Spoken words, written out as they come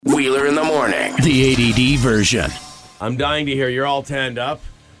Wheeler in the Morning, the ADD version. I'm dying to hear. You're all tanned up.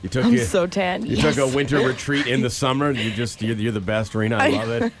 I'm so tan. You took a winter retreat in the summer. You're the best, Rena. I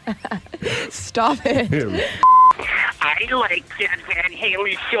love it. Stop it. I like Jen Van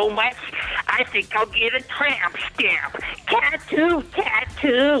Halen so much, I think I'll get a tramp stamp. Tattoo.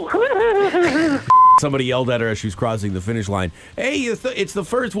 Somebody yelled at her as she was crossing the finish line. Hey, it's the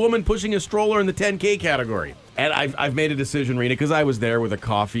first woman pushing a stroller in the 10K category. And I've made a decision, Rena, because I was there with a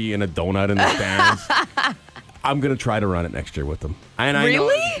coffee and a donut in the stands. I'm going to try to run it next year with them. And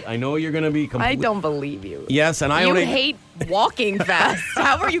I know you're going to be completely... I don't believe you. Yes, and You hate walking fast.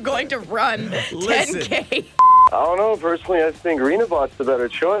 How are you going to run 10K? I don't know. Personally, I think Renabot's the better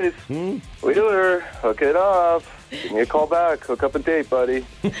choice. Wheeler, hook it up. Give me a call back. Hook up a date, buddy.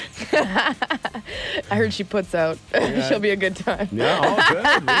 I heard she puts out. Yeah. She'll be a good time. Yeah, all good.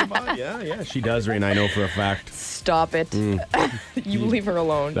 Renabot, yeah. She does, Rena. I know for a fact. Stop it. You leave her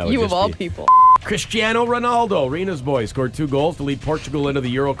alone. That would You of just all be- people. Cristiano Ronaldo, Rena's boy, scored 2 goals to lead Portugal into the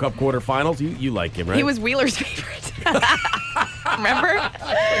Euro Cup quarterfinals. You like him, right? He was Wheeler's favorite. Remember?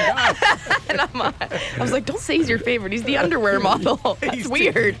 And I was like, don't say he's your favorite. He's the underwear model. That's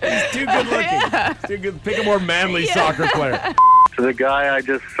weird. He's too good looking. Yeah. He's too good. Pick a more manly soccer player. To the guy I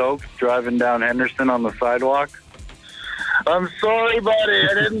just soaked driving down Henderson on the sidewalk. I'm sorry, buddy.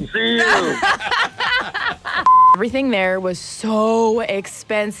 I didn't see you. Everything there was so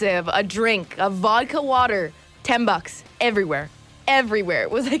expensive. A drink, a vodka water, $10 everywhere. Everywhere.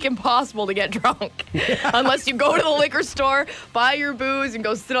 It was like impossible to get drunk. Unless you go to the liquor store, buy your booze, and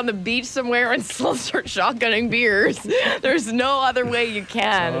go sit on the beach somewhere and start shotgunning beers. There's no other way you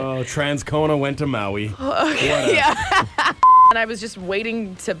can. Oh, Transcona went to Maui. Yeah. And I was just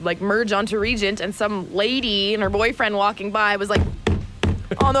waiting to merge onto Regent, and some lady and her boyfriend walking by was like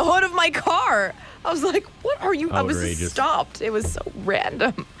on the hood of my car. I was like, what are you? I was Outrageous. just stopped. It was so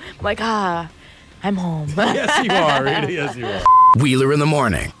random. I'm like, I'm home. Yes, you are, Rena. Yes, you are. Wheeler in the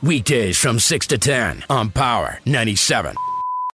Morning, weekdays from 6 to 10 on Power 97.